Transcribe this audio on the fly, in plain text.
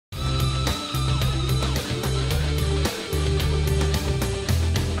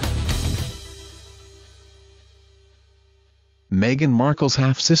Meghan Markle's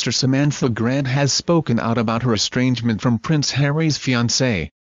half-sister Samantha Grant has spoken out about her estrangement from Prince Harry's fiancée.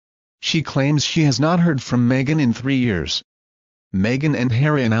 She claims she has not heard from Meghan in 3 years. Meghan and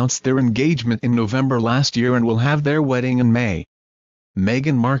Harry announced their engagement in November last year and will have their wedding in May.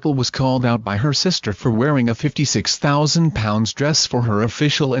 Meghan Markle was called out by her sister for wearing a £56,000 dress for her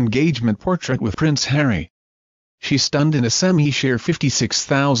official engagement portrait with Prince Harry. She stunned in a semi-sheer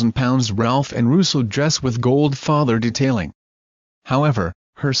 £56,000 Ralph and Russo dress with gold father detailing. However,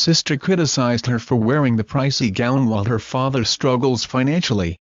 her sister criticized her for wearing the pricey gown while her father struggles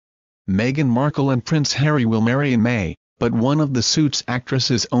financially. Meghan Markle and Prince Harry will marry in May, but one of the Suits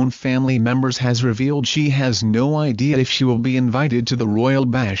actress's own family members has revealed she has no idea if she will be invited to the royal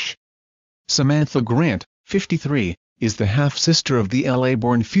bash. Samantha Grant, 53, is the half-sister of the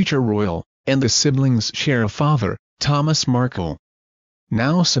LA-born future royal, and the siblings share a father, Thomas Markle.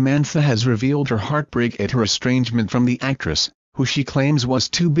 Now Samantha has revealed her heartbreak at her estrangement from the actress, who she claims was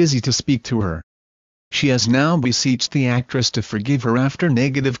too busy to speak to her. She has now beseeched the actress to forgive her after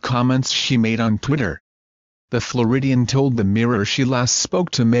negative comments she made on Twitter. The Floridian told the Mirror she last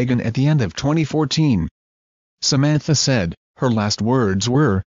spoke to Meghan at the end of 2014. Samantha said, her last words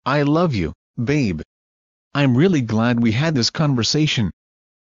were, "I love you, babe. I'm really glad we had this conversation.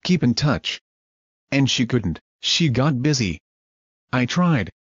 Keep in touch." And she couldn't, she got busy. "I tried.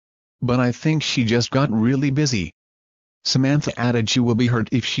 But I think she just got really busy." Samantha added she will be hurt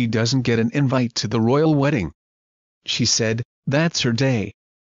if she doesn't get an invite to the royal wedding. She said, "That's her day.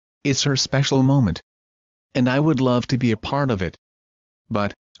 It's her special moment. And I would love to be a part of it.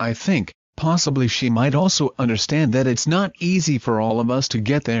 But, I think, possibly she might also understand that it's not easy for all of us to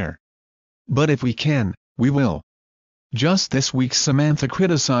get there. But if we can, we will." Just this week Samantha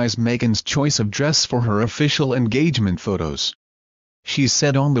criticized Meghan's choice of dress for her official engagement photos. She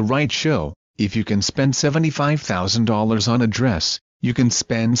said on The Right Show, "If you can spend $75,000 on a dress, you can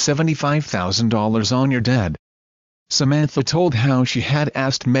spend $75,000 on your dad." Samantha told how she had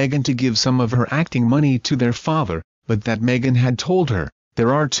asked Meghan to give some of her acting money to their father, but that Meghan had told her,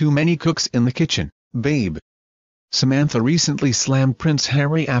 "There are too many cooks in the kitchen, babe." Samantha recently slammed Prince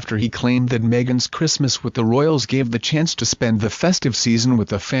Harry after he claimed that Meghan's Christmas with the royals gave the chance to spend the festive season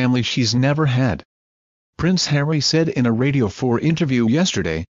with a family she's never had. Prince Harry said in a Radio 4 interview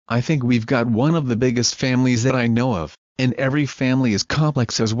yesterday, "I think we've got one of the biggest families that I know of, and every family is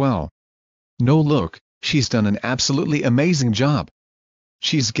complex as well. No, look, she's done an absolutely amazing job.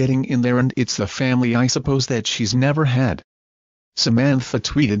 She's getting in there and it's the family I suppose that she's never had." Samantha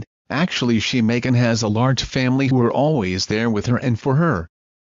tweeted, "Actually Meghan has a large family who are always there with her and for her.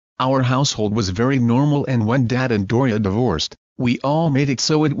 Our household was very normal, and when Dad and Doria divorced, we all made it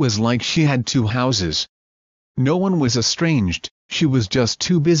so it was like she had two houses. No one was estranged, she was just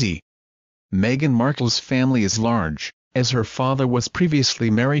too busy." Meghan Markle's family is large, as her father was previously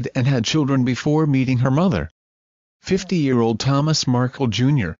married and had children before meeting her mother. 50-year-old Thomas Markle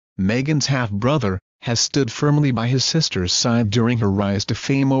Jr., Meghan's half-brother, has stood firmly by his sister's side during her rise to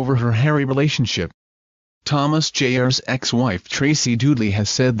fame over her Harry relationship. Thomas Jr.'s ex-wife Tracy Dudley has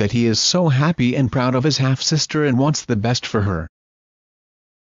said that he is so happy and proud of his half-sister and wants the best for her.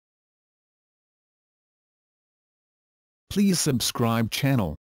 Please subscribe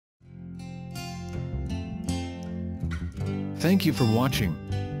channel. Thank you for watching.